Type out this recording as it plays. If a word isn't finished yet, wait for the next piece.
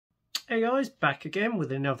Hey guys, back again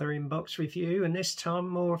with another inbox review, and this time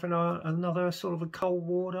more of another sort of a Cold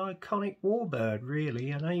War iconic warbird,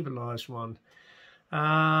 really, an avalised one.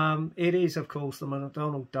 It is, of course, the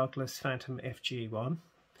McDonnell Douglas Phantom FG1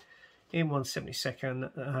 in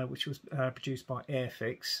 1/72, which was produced by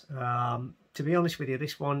Airfix. To be honest with you,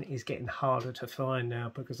 this one is getting harder to find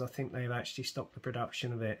now because I think they've actually stopped the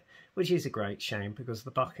production of it, which is a great shame because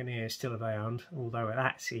the Buccaneer is still around, although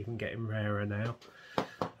that's even getting rarer now.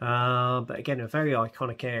 But again, a very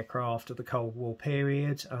iconic aircraft of the Cold War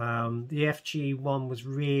period. The FG1 was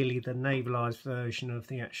really the navalised version of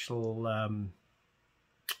the actual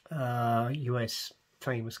US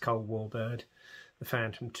famous Cold War bird, the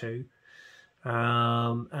Phantom II.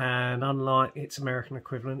 And unlike its American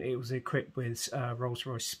equivalent, it was equipped with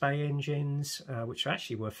Rolls-Royce Spey engines, which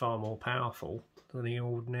actually were far more powerful than the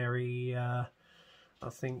ordinary I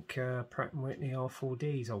think Pratt & Whitney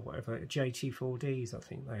R4Ds or whatever, JT4Ds I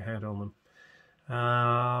think they had on them.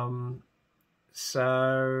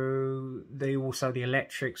 So the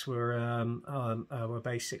electrics were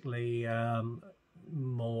basically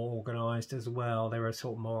more organised as well. They were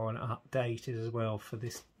sort of more updated as well for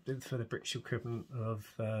the British equivalent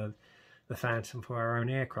of the Phantom for our own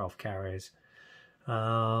aircraft carriers.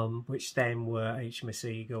 Which then were HMS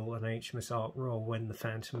Eagle and HMS Ark Royal when the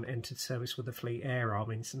Phantom entered service with the Fleet Air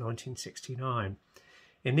Arm in 1969.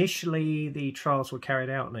 Initially, the trials were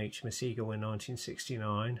carried out on HMS Eagle in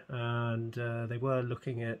 1969, and they were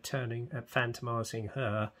looking at phantomising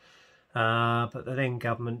her, but the then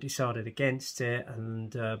government decided against it,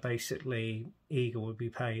 and basically Eagle would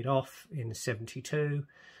be paid off in 72,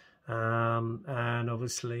 and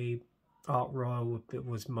obviously Ark Royal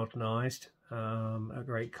was modernised at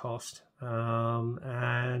great cost,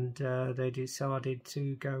 and they decided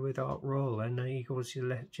to go with Ark Royal, and the Eagles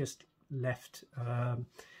just left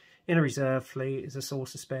in a reserve fleet as a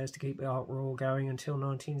source of spares to keep the Ark Royal going until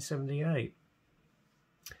 1978.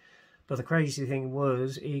 But the crazy thing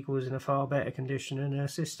was, Eagle was in a far better condition than her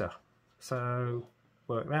sister, so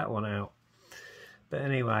work that one out. But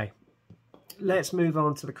anyway, let's move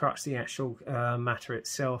on to the crux of the actual matter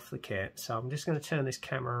itself, the kit. So I'm just going to turn this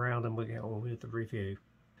camera around and we'll get on with the review.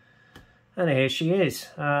 And here she is.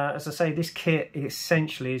 As I say, this kit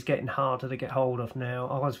essentially is getting harder to get hold of now.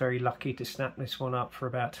 I was very lucky to snap this one up for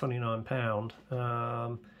about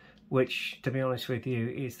 £29, which, to be honest with you,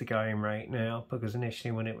 is the going rate now, because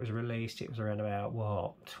initially when it was released it was around about,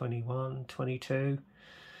 what, 21, 22?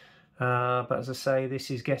 But as I say, this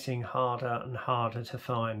is getting harder and harder to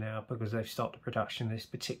find now because they've stopped the production of this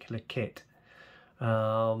particular kit.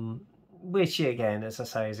 Which again, as I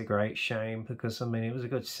say, is a great shame because, I mean, it was a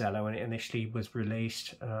good seller when it initially was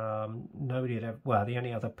released. Nobody had well, the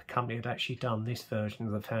only other company that had actually done this version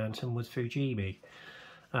of the Phantom was Fujibi.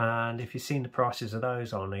 And if you've seen the prices of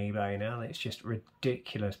those on eBay now, it's just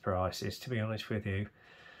ridiculous prices, to be honest with you.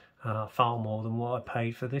 Far more than what I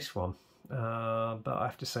paid for this one. But I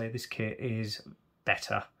have to say this kit is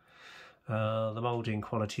better. The moulding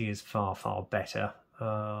quality is far better,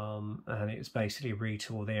 and it's basically a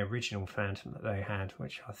retool of the original Phantom that they had,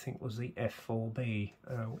 which I think was the F4B,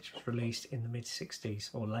 which was released in the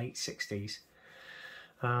mid-60s or late 60s.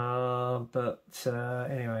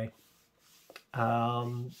 Anyway,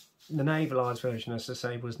 the navalised version, as I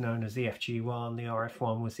say, was known as the FG1. The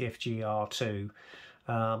RF1 was the FGR2.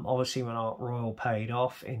 Obviously when Ark Royal paid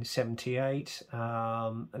off in 78,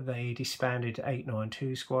 they disbanded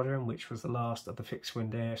 892 Squadron, which was the last of the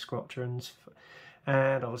fixed-wing air squadrons,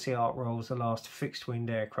 and obviously Ark Royal was the last fixed-wing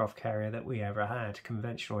aircraft carrier that we ever had,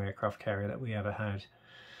 conventional aircraft carrier that we ever had.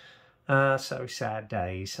 So sad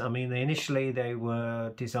days. I mean, initially they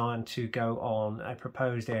were designed to go on a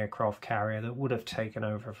proposed aircraft carrier that would have taken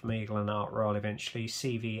over from Eagle and Ark Royal eventually,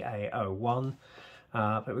 CVA-01.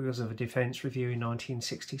 But because of a defence review in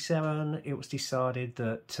 1967, it was decided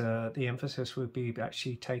that the emphasis would be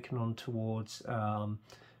actually taken on towards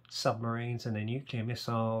submarines and their nuclear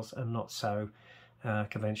missiles, and not so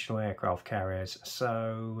conventional aircraft carriers.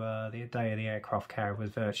 So the day of the aircraft carrier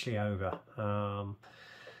was virtually over.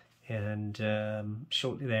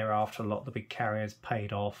 Shortly thereafter, a lot of the big carriers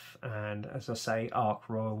paid off, and as I say, Ark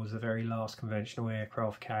Royal was the very last conventional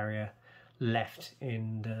aircraft carrier left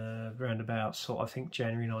in round about I think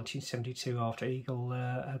January 1972, after Eagle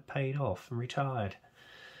had paid off and retired.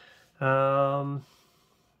 Yeah,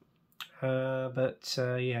 I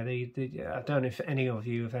don't know if any of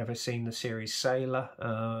you have ever seen the series Sailor.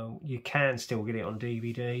 You can still get it on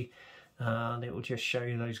DVD. It will just show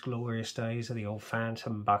you those glorious days of the old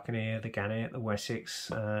Phantom, Buccaneer, the Gannet, the Wessex,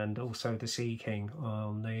 and also the Sea King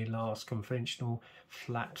on the last conventional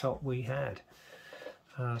flat top we had.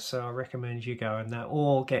 So I recommend you go and that,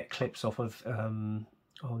 or get clips off of on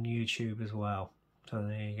YouTube as well. So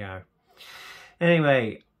there you go.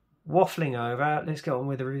 Anyway, waffling over, let's get on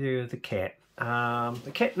with the review of the kit.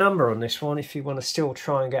 The kit number on this one, if you want to still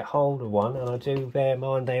try and get hold of one, and I do bear in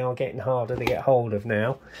mind they are getting harder to get hold of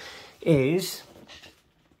now, is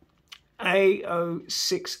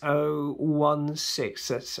A06016.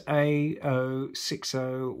 That's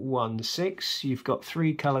A06016. You've got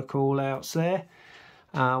 3 colour call outs there.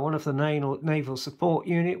 One of the naval support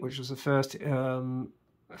unit, which was the first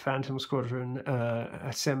Phantom Squadron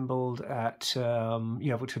assembled at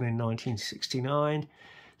Yeovilton in 1969.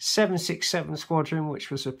 767 Squadron, which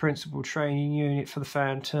was the principal training unit for the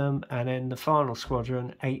Phantom, and then the final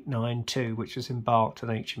squadron, 892, which was embarked on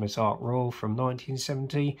HMS Ark Royal from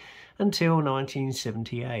 1970 until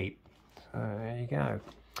 1978. So there you go.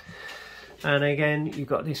 And again, you've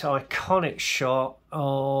got this iconic shot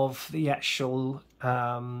of the actual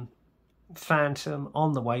Phantom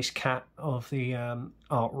on the waist cap of the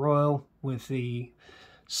Ark Royal, with the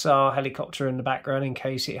SAR helicopter in the background in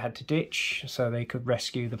case it had to ditch, so they could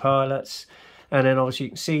rescue the pilots. And then obviously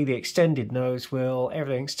you can see the extended nose wheel,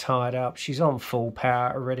 everything's tied up, she's on full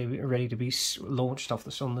power, ready to be launched off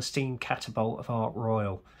on the steam catapult of Ark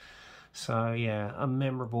Royal. So yeah, a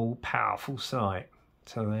memorable, powerful sight.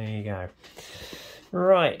 So there you go.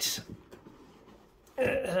 Right,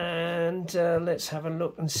 and let's have a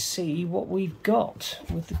look and see what we've got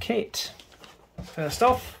with the kit. First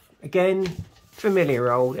off, again, familiar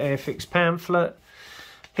old Airfix pamphlet,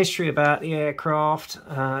 history about the aircraft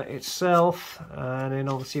itself, and then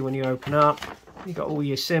obviously when you open up, you've got all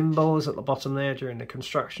your symbols at the bottom there during the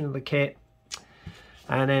construction of the kit.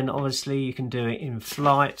 And then obviously you can do it in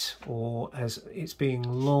flight, or as it's being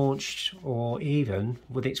launched, or even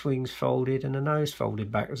with its wings folded and the nose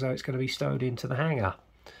folded back as though it's going to be stowed into the hangar.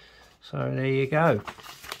 So there you go.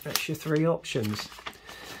 That's your 3 options.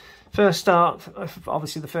 First up,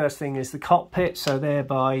 obviously the first thing is the cockpit. So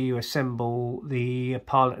thereby you assemble the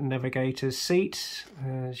pilot and navigator's seat,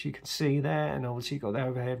 as you can see there. And obviously you've got the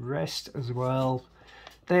overhead rest as well.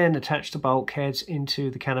 Then attach the bulkheads into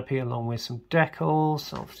the canopy along with some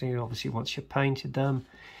decals. Obviously once you've painted them,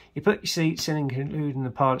 you put your seats in, including the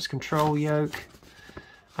pilot's control yoke.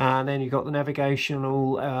 And then you've got the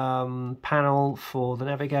navigational panel for the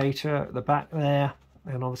navigator at the back there.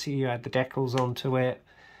 And obviously you add the decals onto it.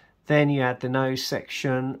 Then you add the nose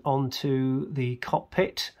section onto the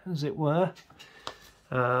cockpit, as it were.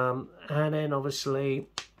 And then obviously,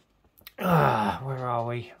 where are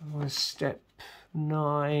we? We're step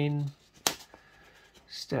 9.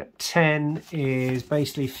 Step 10 is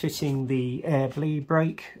basically fitting the air bleed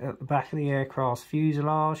brake at the back of the aircraft's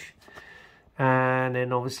fuselage. And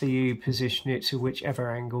then obviously you position it to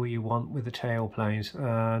whichever angle you want with the tail planes.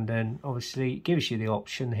 And then obviously it gives you the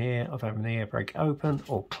option here of having the air brake open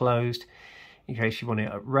or closed, in case you want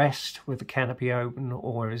it at rest with the canopy open,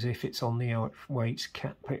 or as if it's on the waist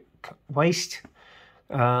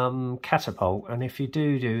catapult. And if you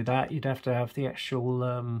do that, you'd have to have the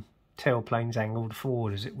actual tail planes angled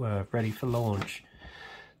forward, as it were, ready for launch.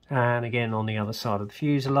 And again on the other side of the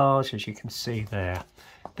fuselage, as you can see there.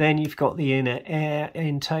 Then you've got the inner air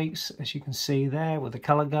intakes, as you can see there, with the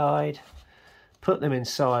colour guide. Put them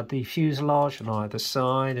inside the fuselage on either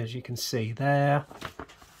side, as you can see there.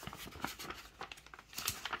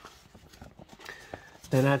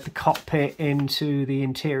 Then add the cockpit into the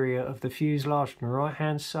interior of the fuselage on the right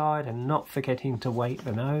hand side, and not forgetting to weight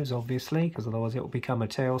the nose, obviously, because otherwise it will become a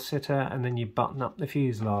tail sitter. And then you button up the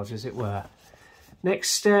fuselage, as it were.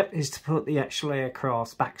 Next step is to put the actual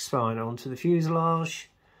aircraft's back spine onto the fuselage,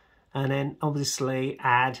 and then obviously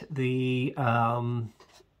add the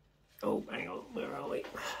oh, hang on, where are we?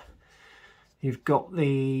 You've got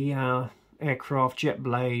the aircraft jet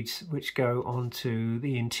blades which go onto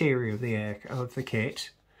the interior of the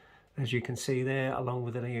kit, as you can see there, along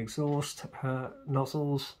with the exhaust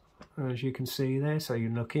nozzles, as you can see there. So you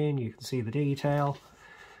look in, you can see the detail,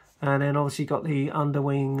 and then obviously got the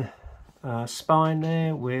underwing spine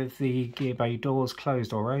there with the gear bay doors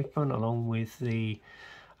closed or open, along with the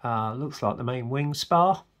looks like the main wing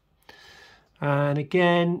spar. And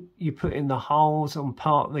again, you put in the holes on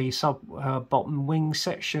part of the bottom wing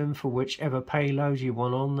section for whichever payload you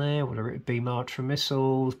want on there, whether it be Matra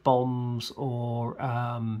missiles, bombs, or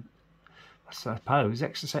I suppose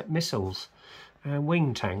Exocet missiles and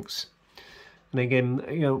wing tanks. And again,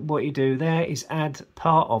 you know, what you do there is add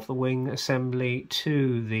part of the wing assembly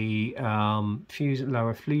to the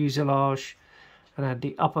lower fuselage, and add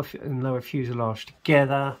the upper and lower fuselage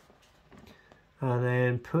together, and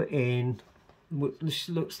then put in what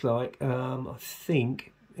looks like I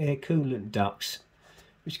think air coolant ducts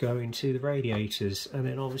which go into the radiators. And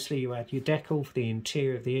then obviously you add your decal for the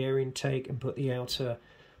interior of the air intake and put the outer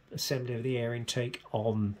assembly of the air intake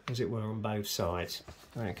on, as it were, on both sides.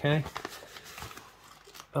 Okay.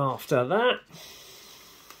 After that,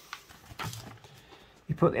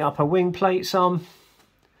 you put the upper wing plates on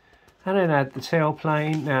and then add the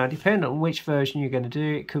tailplane. Now, depending on which version you're going to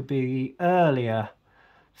do, it could be the earlier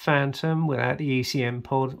Phantom without the ECM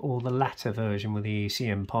pod or the latter version with the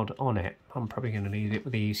ECM pod on it. I'm probably going to leave it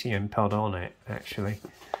with the ECM pod on it, actually.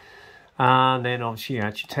 And then obviously you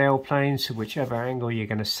add your tailplanes to whichever angle you're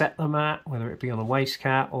going to set them at, whether it be on a waist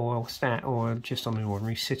cap or just on an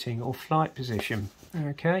ordinary sitting or flight position.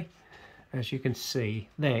 Okay, as you can see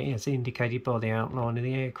there, as indicated by the outline of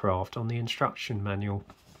the aircraft on the instruction manual.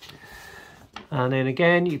 And then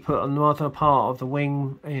again, you put another part of the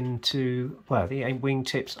wing into, well, the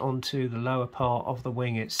wingtips onto the lower part of the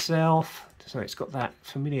wing itself. So it's got that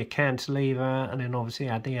familiar cantilever, and then obviously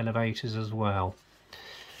add the elevators as well.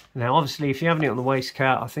 Now obviously if you're having it on the waist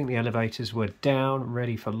cap, I think the elevators were down,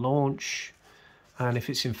 ready for launch. And if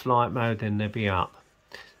it's in flight mode, then they'll be up.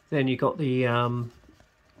 Then you've got the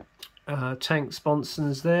tank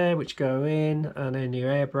sponsons there, which go in, and then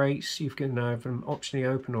your air brakes, you can have them optionally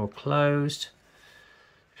open or closed,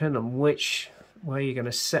 depending on which way you're going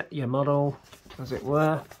to set your model, as it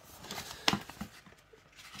were.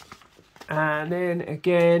 And then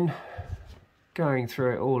again, going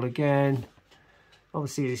through it all again,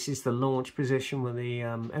 obviously this is the launch position with the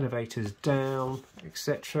elevators down,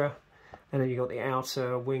 etc. And then you've got the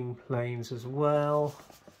outer wing planes as well.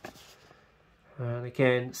 And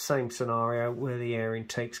again, same scenario where the air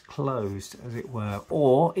intake's closed, as it were.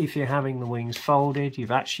 Or if you're having the wings folded, you've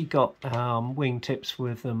actually got wing tips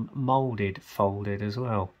with them moulded, folded as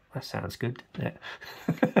well. That sounds good, doesn't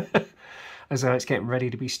it? As though it's getting ready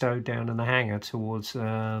to be stowed down in the hangar towards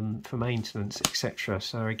for maintenance, etc.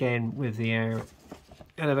 So again, with the air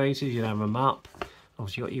elevators, you'd have them up.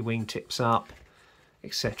 Obviously, you've got your wing tips up,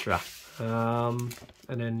 etc. And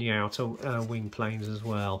then the outer wing planes as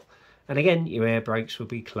well. And again, your air brakes will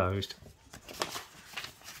be closed.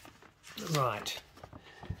 Right.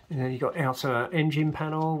 And then you've got outer engine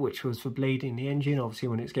panel, which was for bleeding the engine. Obviously,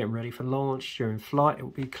 when it's getting ready for launch, during flight, it will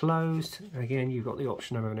be closed. Again, you've got the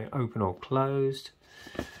option of having it open or closed,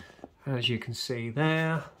 as you can see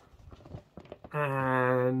there.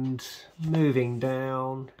 And moving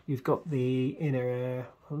down, you've got the inner air,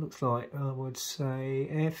 it looks like, I would say,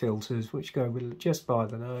 air filters, which go just by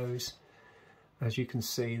the nose, as you can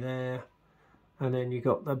see there. And then you've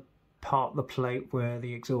got the part of the plate where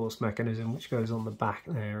the exhaust mechanism, which goes on the back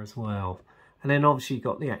there as well. And then obviously you've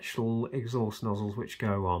got the actual exhaust nozzles which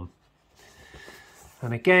go on.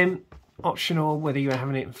 And again, optional whether you're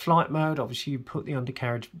having it in flight mode. Obviously you put the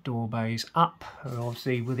undercarriage door bays up, and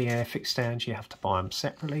obviously with the Airfix stands you have to buy them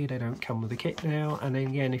separately, they don't come with the kit now. And then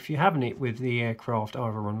again, if you're having it with the aircraft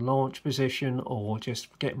either on launch position or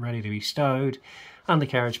just getting ready to be stowed,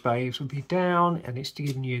 undercarriage bays would be down, and it's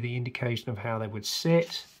giving you the indication of how they would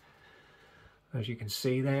sit, as you can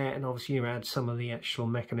see there. And obviously you add some of the actual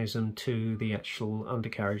mechanism to the actual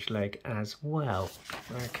undercarriage leg as well.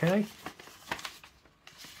 Okay,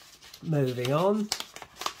 moving on,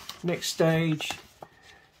 next stage,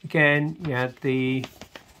 again you add the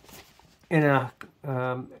inner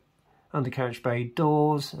undercarriage bay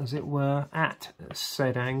doors, as it were, at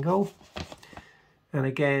said angle. And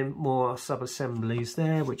again, more sub-assemblies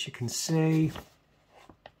there, which you can see.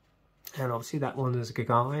 And obviously that one is a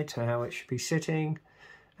guide to how it should be sitting.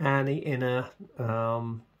 And the inner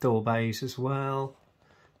door bays as well.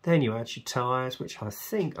 Then you add your tyres, which I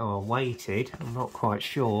think are weighted, I'm not quite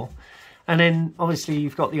sure. And then obviously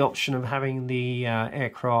you've got the option of having the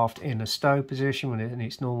aircraft in a stow position when in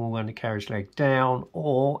its normal undercarriage leg down,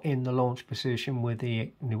 or in the launch position with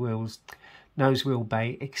the nose wheel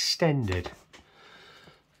bay extended.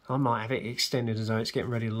 I might have it extended as though it's getting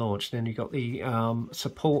ready to launch. Then you've got the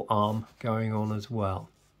support arm going on as well.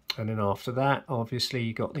 And then after that, obviously,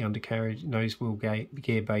 you've got the undercarriage nose wheel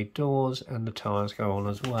gear bay doors, and the tyres go on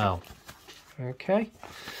as well. Okay.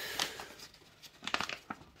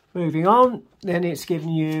 Moving on, then it's giving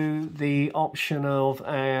you the option of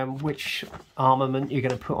which armament you're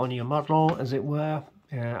going to put on your model, as it were.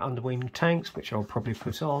 Underwing tanks, which I'll probably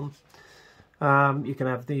put on. You can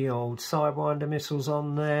have the old Sidewinder missiles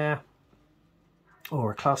on there,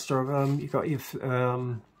 or a cluster of them. You've got your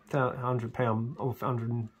 100-pound or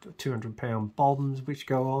 200-pound bombs which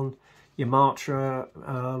go on, your Matra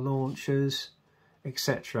launchers,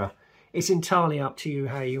 etc. It's entirely up to you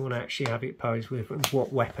how you want to actually have it posed with, and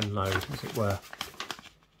what weapon load, as it were.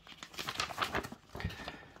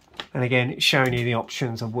 And again, it's showing you the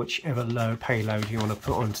options of whichever low payload you want to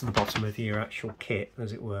put onto the bottom of your actual kit,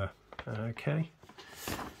 as it were. Okay.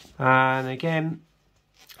 And again,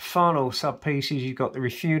 final sub pieces, you've got the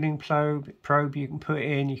refueling probe you can put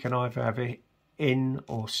in. You can either have it in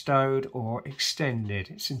or stowed or extended.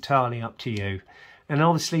 It's entirely up to you. And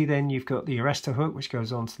obviously then you've got the arrestor hook, which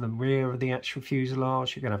goes onto the rear of the actual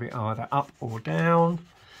fuselage. You can have it either up or down.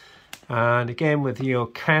 And again, with your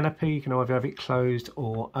canopy, you can either have it closed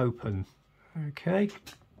or open. Okay.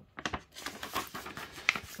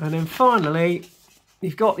 And then finally,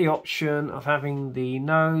 you've got the option of having the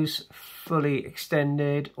nose fully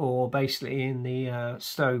extended or basically in the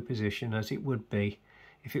stow position, as it would be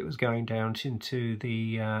if it was going down into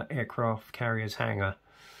the aircraft carrier's hangar.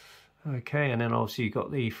 Okay, and then obviously you've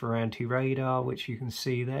got the Ferranti radar, which you can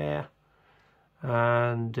see there.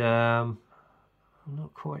 And I'm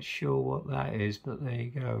not quite sure what that is, but there you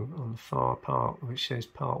go, on the far part, which says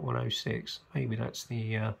part 106. Maybe that's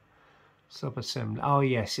the sub-assembly. Oh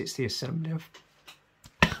yes, it's the assembly of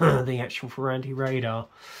the actual Ferranti radar.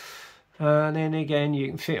 And then again, you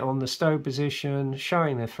can fit on the stow position,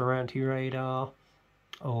 showing the Ferranti radar,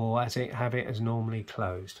 or have it as normally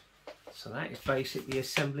closed. So that is basically the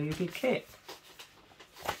assembly of your kit.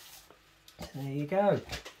 There you go.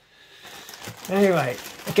 Anyway,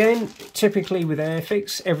 again, typically with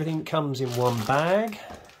Airfix, everything comes in one bag.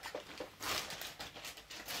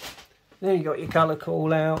 Then you've got your colour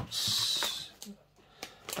call-outs.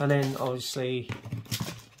 And then obviously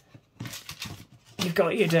you've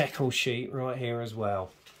got your decal sheet right here as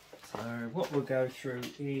well. So what we'll go through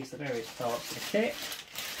is the various parts of the kit.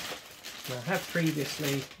 I have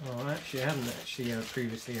previously, oh actually I haven't actually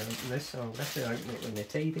previously opened this, so I'll have to open it with my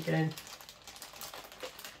teeth again.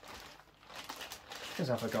 Because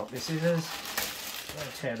I forgot the scissors.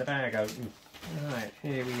 I'll tear the bag open. Alright,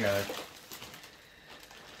 here we go.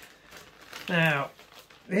 Now,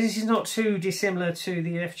 this is not too dissimilar to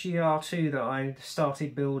the FGR2 that I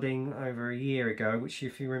started building over a year ago, which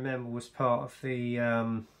if you remember was part of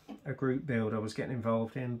the a group build I was getting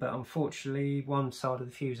involved in, but unfortunately one side of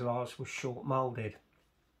the fuselage was short moulded.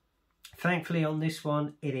 Thankfully on this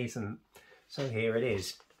one it isn't, so here it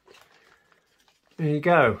is. There you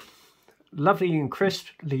go, lovely and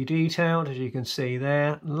crisply detailed, as you can see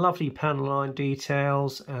there. Lovely panel line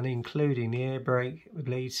details, and including the air brake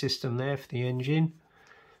lead system there for the engine.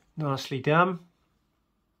 Nicely done.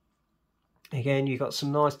 Again, you've got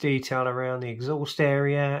some nice detail around the exhaust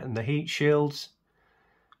area and the heat shields.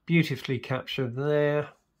 Beautifully captured there.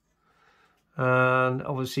 And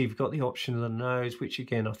obviously you've got the option of the nose, which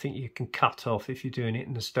again I think you can cut off if you're doing it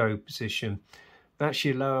in the stow position. That's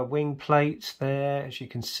your lower wing plates there, as you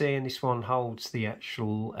can see, and this one holds the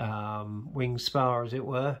actual wing spar, as it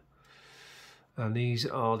were. And these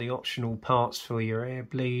are the optional parts for your air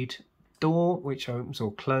bleed door, which opens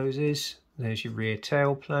or closes. There's your rear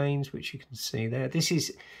tail planes, which you can see there. This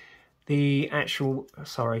is the actual,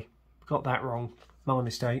 sorry, got that wrong. My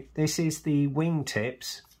mistake. This is the wing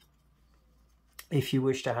tips if you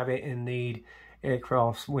wish to have it in the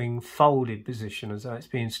aircraft's wing folded position, as though it's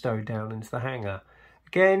being stowed down into the hangar.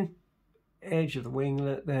 Again, edge of the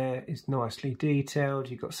winglet there is nicely detailed.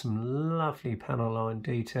 You've got some lovely panel line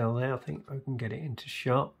detail there. I think I can get it into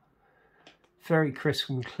shot. Very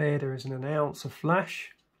crisp and clear. There isn't an ounce of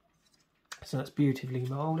flash, so that's beautifully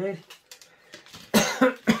moulded.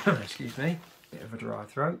 Excuse me, bit of a dry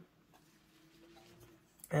throat.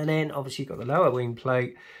 And then obviously you've got the lower wing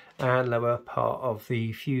plate and lower part of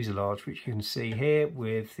the fuselage, which you can see here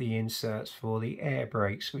with the inserts for the air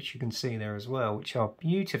brakes, which you can see there as well, which are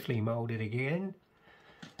beautifully moulded again.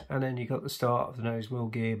 And then you've got the start of the nose wheel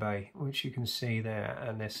gear bay, which you can see there,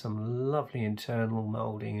 and there's some lovely internal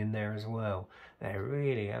moulding in there as well. They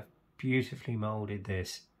really have beautifully moulded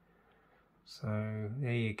this. So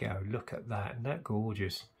there you go, look at that, isn't that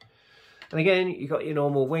gorgeous? And again, you've got your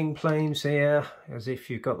normal wing planes here, as if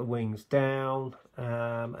you've got the wings down.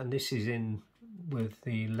 And this is in with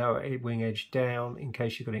the lower wing edge down, in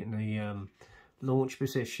case you've got it in the launch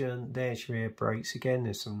position. There's your air brakes again.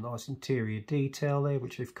 There's some nice interior detail there,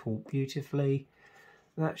 which they've caught beautifully.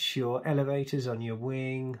 That's your elevators on your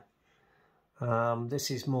wing. This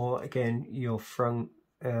is more, again, your front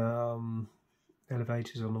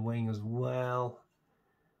elevators on the wing as well.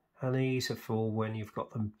 And these are for when you've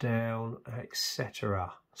got them down,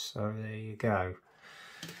 etc. So there you go.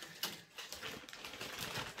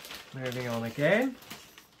 Moving on again.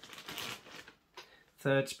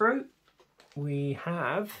 Third sprue. We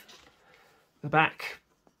have the back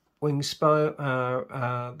wing spine,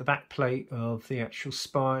 the back plate of the actual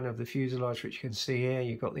spine of the fuselage, which you can see here.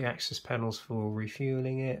 You've got the access panels for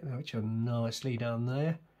refueling it, which are nicely done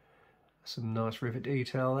there. Some nice rivet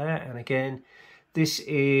detail there. And again, this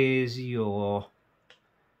is your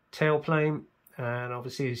tailplane, and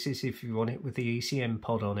obviously this is if you want it with the ECM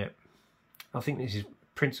pod on it. I think this is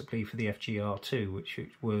principally for the FGR2, which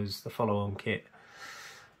was the follow-on kit.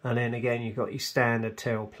 And then again, you've got your standard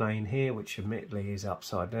tailplane here, which admittedly is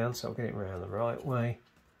upside down, so I'll get it around the right way,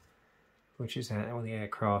 which is how the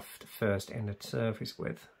aircraft first entered service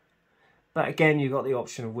with. But again, you've got the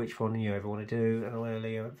option of which one you ever want to do, an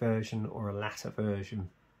earlier version or a latter version.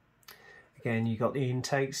 Again, you've got the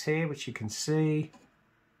intakes here, which you can see,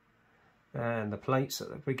 and the plates at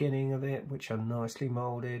the beginning of it, which are nicely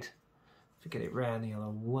moulded. If you get it round the other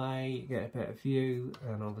way, you get a better view,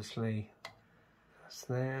 and obviously that's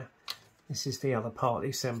there. This is the other part of the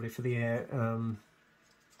assembly for the air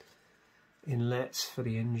inlets for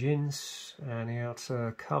the engines, and the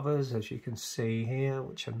outer covers, as you can see here,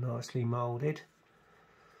 which are nicely moulded.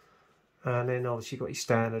 And then obviously you've got your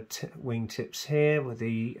standard wingtips here with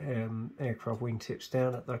the aircraft wingtips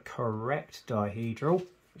down at the correct dihedral,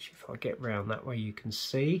 which if I get round that way you can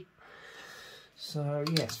see. So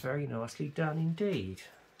yes, very nicely done indeed.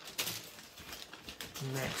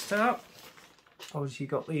 Next up, obviously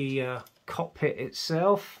you've got the cockpit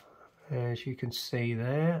itself, as you can see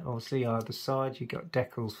there. Obviously either side you've got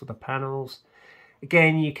decals for the panels.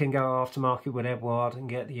 Again, you can go aftermarket with Edward and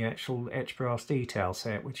get the actual etch brass detail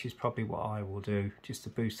set, which is probably what I will do, just to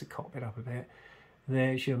boost the cockpit up a bit.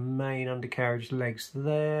 There's your main undercarriage legs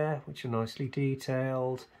there, which are nicely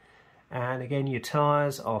detailed. And again, your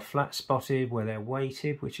tyres are flat spotted where they're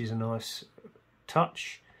weighted, which is a nice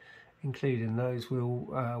touch, including those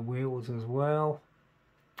wheels as well.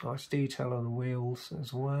 Nice detail on the wheels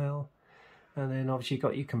as well. And then obviously you've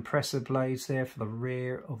got your compressor blades there for the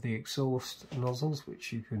rear of the exhaust nozzles,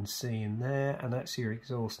 which you can see in there. And that's your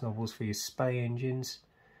exhaust nozzles for your spay engines.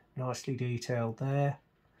 Nicely detailed there.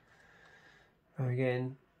 And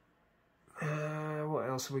again, what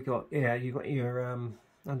else have we got? Yeah, you've got your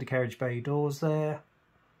undercarriage bay doors there.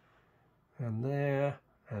 And there,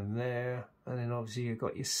 and there. And then obviously you've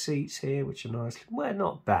got your seats here, which are nicely, well,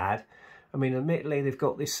 not bad. I mean, admittedly, they've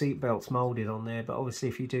got this seat belts moulded on there, but obviously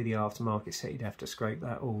if you do the aftermarket set, you'd have to scrape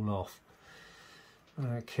that all off.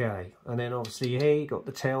 Okay, and then obviously here you've got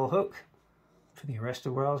the tail hook for the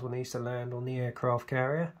arrestor rails when it needs to land on the aircraft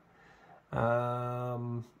carrier.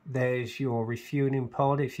 There's your refueling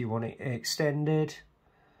pod if you want it extended.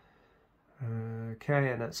 Okay,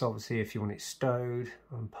 and that's obviously if you want it stowed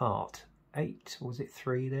on part 8, or was it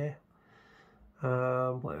 3 there?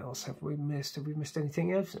 What else have we missed? Have we missed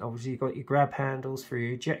anything else? Obviously you've got your grab handles for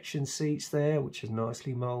your ejection seats there, which is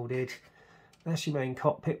nicely moulded. That's your main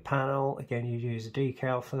cockpit panel. Again, you use a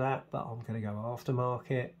decal for that, but I'm going to go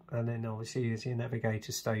aftermarket. And then obviously there's your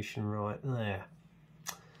navigator station right there.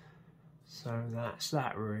 So that's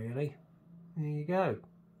that really. There you go.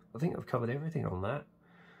 I think I've covered everything on that.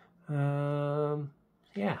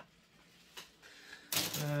 Yeah.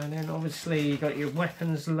 And then obviously you've got your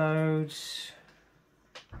weapons loads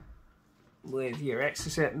with your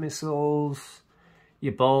Exocet missiles,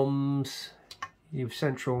 your bombs, your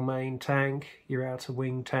central main tank, your outer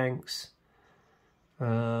wing tanks,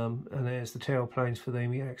 and there's the tailplanes for the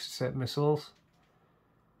Exocet missiles.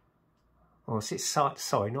 Oh, it's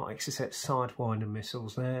sorry, not Exocet, Sidewinder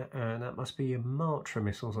missiles there, and that must be your Matra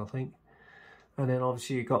missiles, I think. And then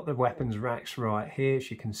obviously you've got the weapons racks right here, as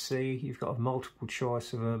you can see. You've got a multiple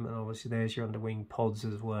choice of them, and obviously there's your underwing pods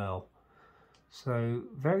as well. So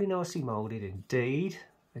very nicely moulded indeed.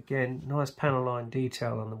 Again, nice panel line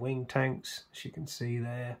detail on the wing tanks, as you can see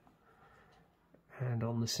there, and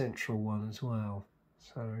on the central one as well.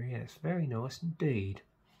 So yes, very nice indeed.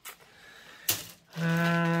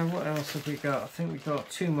 What else have we got? I think we've got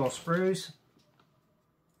 2 more sprues.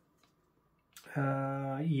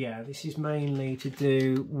 Yeah, this is mainly to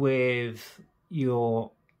do with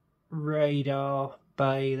your radar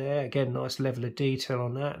bay there. Again, nice level of detail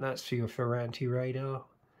on that. That's for your Ferranti radar.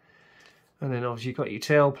 And then obviously you've got your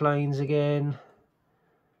tailplanes again.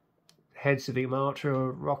 Heads of the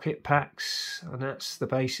Matra rocket packs, and that's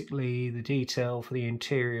basically the detail for the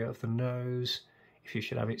interior of the nose, if you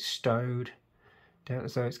should have it stowed down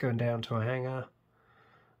as though it's going down to a hangar.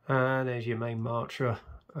 And there's your main Matra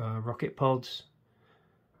rocket pods.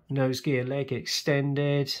 Nose gear leg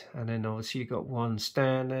extended, and then obviously you've got one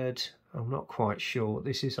standard. I'm not quite sure what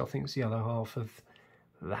this is. I think it's the other half of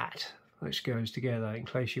that, which goes together in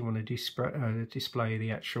case you want to display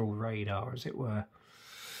the actual radar, as it were.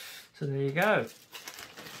 So there you go.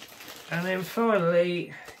 And then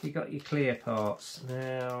finally, you got your clear parts.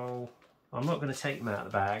 Now, I'm not going to take them out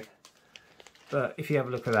of the bag, but if you have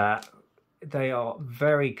a look at that, they are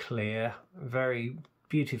very clear, very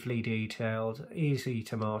beautifully detailed, easy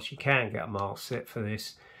to mask. You can get a mask set for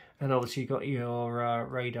this. And obviously you've got your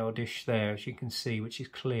radar dish there, as you can see, which is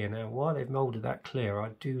clear. Now, why they've moulded that clear, I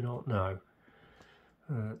do not know.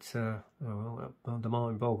 Well, the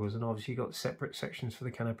mind boggles. And obviously you've got separate sections for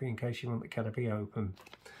the canopy in case you want the canopy open.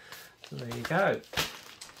 So there you go.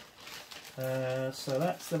 So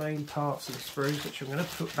that's the main parts of the sprues, which I'm going to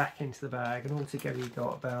put back into the bag. And altogether you've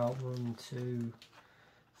got about 1, 2,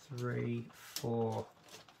 3, 4,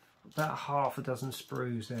 about half a dozen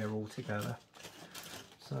sprues there altogether.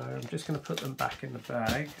 So I'm just going to put them back in the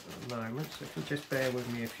bag at the moment, so if you just bear with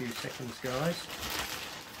me a few seconds, guys.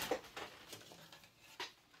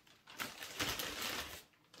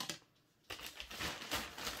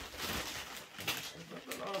 So I've got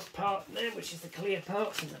the last part there, which is the clear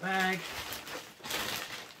parts in the bag.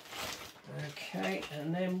 Okay,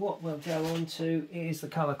 and then what we'll go on to is the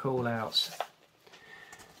colour call-outs.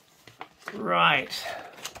 Right,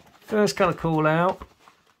 first colour call-out.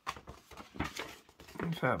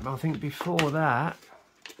 In fact, I think before that,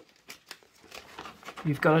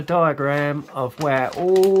 you've got a diagram of where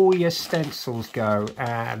all your stencils go,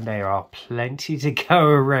 and there are plenty to go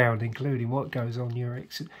around, including what goes on your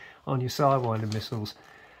Sidewinder missiles.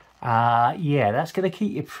 Yeah, that's going to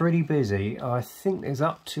keep you pretty busy. I think there's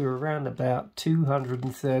up to around about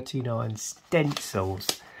 239 stencils.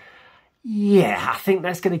 Yeah, I think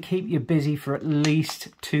that's going to keep you busy for at least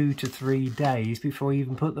 2 to 3 days before you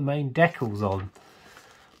even put the main decals on.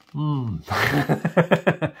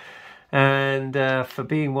 And for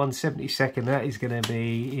being 1/72, that is going to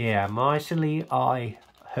be, yeah, mightily eye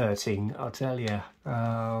hurting, I'll tell you.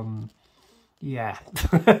 Yeah.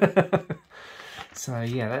 So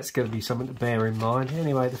yeah, that's going to be something to bear in mind.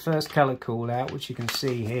 Anyway, the first colour call out, which you can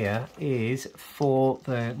see here, is for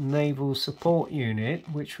the Naval Support Unit,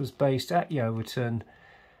 which was based at Yeovilton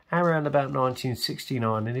around about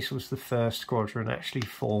 1969, and this was the first squadron actually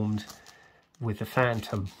formed with the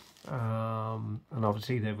Phantom. And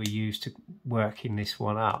obviously they were used to working this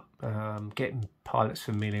one up, getting pilots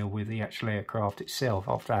familiar with the actual aircraft itself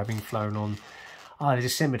after having flown on either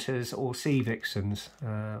Scimitars or Sea Vixens,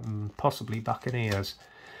 possibly Buccaneers.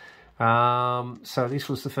 So this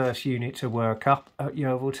was the first unit to work up at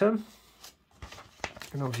Yeovilton,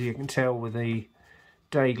 and obviously you can tell with the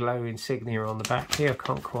Dayglow insignia on the back here. I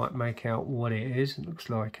can't quite make out what it is. It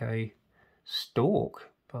looks like a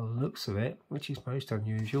stork by the looks of it, which is most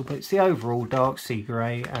unusual, but it's the overall dark sea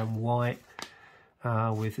grey and white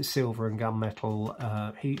with the silver and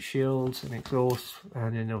gunmetal heat shields and exhaust,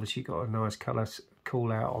 and then obviously you've got a nice colour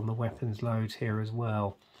call out on the weapons loads here as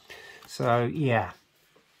well. So yeah,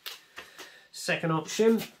 second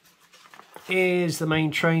option is the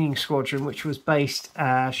main training squadron, which was based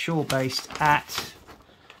shore based at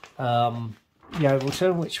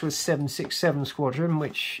Yeovilton, which was 767 Squadron,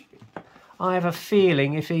 which I have a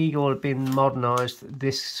feeling if Eagle had been modernised,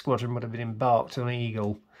 this squadron would have been embarked on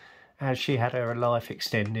Eagle, as she had her life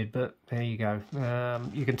extended. But there you go.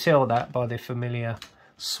 You can tell that by the familiar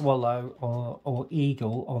swallow or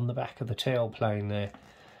eagle on the back of the tailplane there.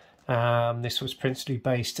 This was principally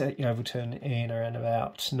based at Yeovilton in around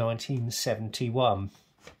about 1971,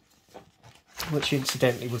 which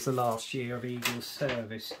incidentally was the last year of Eagle's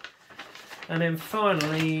service. And then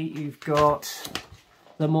finally you've got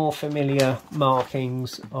the more familiar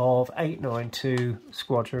markings of 892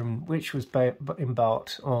 Squadron, which was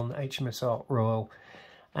embarked on HMS Ark Royal,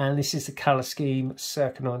 and this is the colour scheme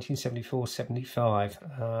circa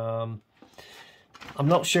 1974-75. I'm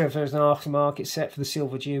not sure if there's an aftermarket set for the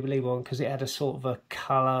Silver Jubilee one, because it had a sort of a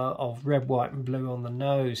colour of red, white and blue on the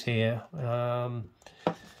nose here.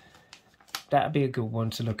 That'd be a good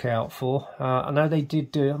one to look out for. I know they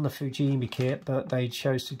did do it on the Fujimi kit, but they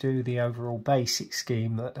chose to do the overall basic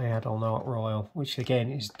scheme that they had on Ark Royal, which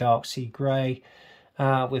again is dark sea grey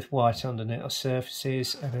with white underneath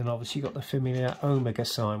surfaces, and then obviously you got the familiar Omega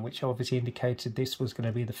sign, which obviously indicated this was going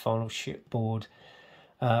to be the final shipboard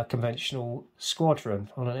conventional squadron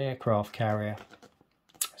on an aircraft carrier.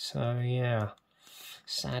 So yeah,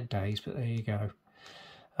 sad days, but there you go.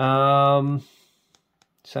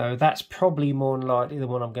 So that's probably more than likely the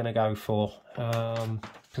one I'm going to go for,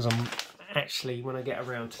 because I'm actually, when I get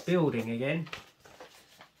around to building again,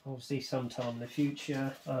 obviously sometime in the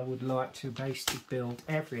future, I would like to basically build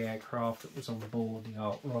every aircraft that was on board the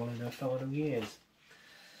Ark Royal in their final years.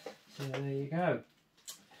 So there you go.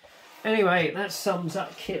 Anyway, that sums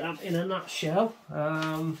up kit up in a nutshell.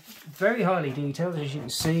 Very highly detailed, as you can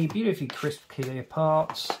see, beautifully crisp, clear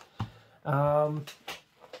parts.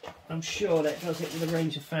 I'm sure that does it with a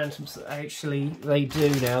range of Phantoms that actually they do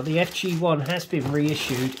now. The FG1 has been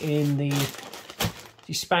reissued in the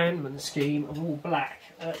disbandment scheme of all black,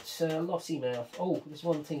 at Lottie Mouth. Oh, there's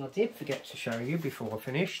one thing I did forget to show you before I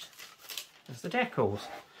finished. There's the decals.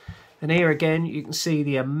 And here again, you can see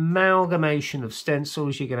the amalgamation of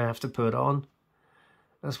stencils you're going to have to put on,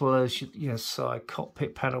 as well as your side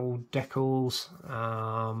cockpit panel decals,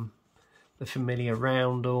 the familiar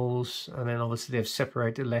roundels, and then obviously they've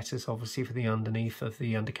separated letters, obviously, for the underneath of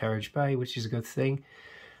the undercarriage bay, which is a good thing.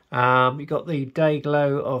 You've got the day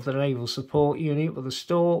glow of the naval support unit with the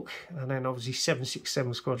stork, and then obviously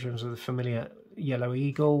 767 squadrons with the familiar yellow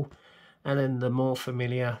eagle, and then the more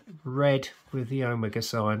familiar red with the Omega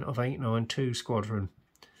sign of 892 Squadron.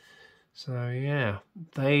 So yeah,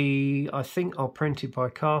 they, I think, are printed by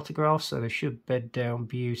Cartograph, so they should bed down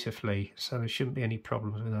beautifully, so there shouldn't be any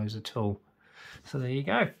problems with those at all. So there you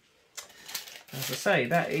go. As I say,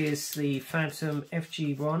 that is the Phantom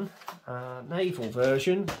FG1 naval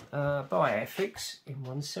version by Airfix in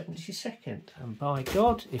 1/72. And by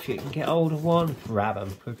God, if you can get hold of one, grab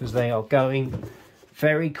them, because they are going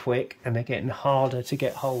very quick and they're getting harder to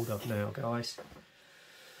get hold of now, guys.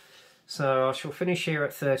 So I shall finish here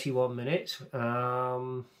at 31 minutes.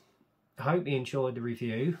 I hope you enjoyed the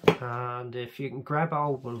review, and if you can grab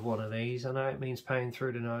hold of one of these, I know it means paying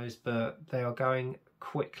through the nose, but they are going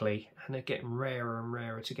quickly and they're getting rarer and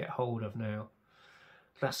rarer to get hold of now.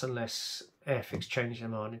 That's unless Airfix change their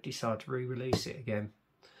mind and decide to re-release it again,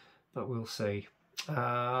 but we'll see.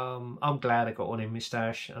 I'm glad I got one in my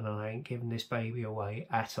stash and I ain't giving this baby away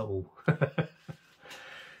at all.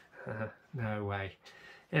 No way.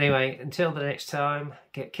 Anyway, until the next time,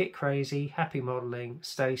 get kit crazy, happy modelling,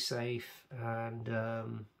 stay safe, and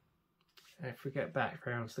if we get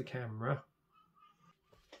background to the camera,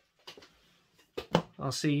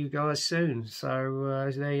 I'll see you guys soon. So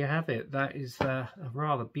there you have it. That is a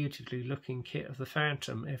rather beautifully looking kit of the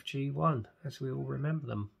Phantom FG1, as we all remember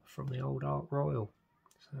them from the old Ark Royal.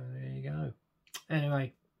 So there you go.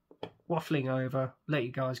 Anyway, waffling over, let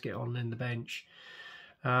you guys get on in the bench.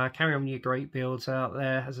 Carry on with your great builds out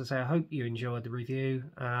there. As I say, I hope you enjoyed the review.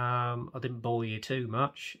 I didn't bore you too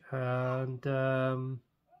much, and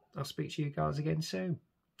I'll speak to you guys again soon.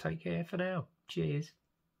 Take care for now. Cheers.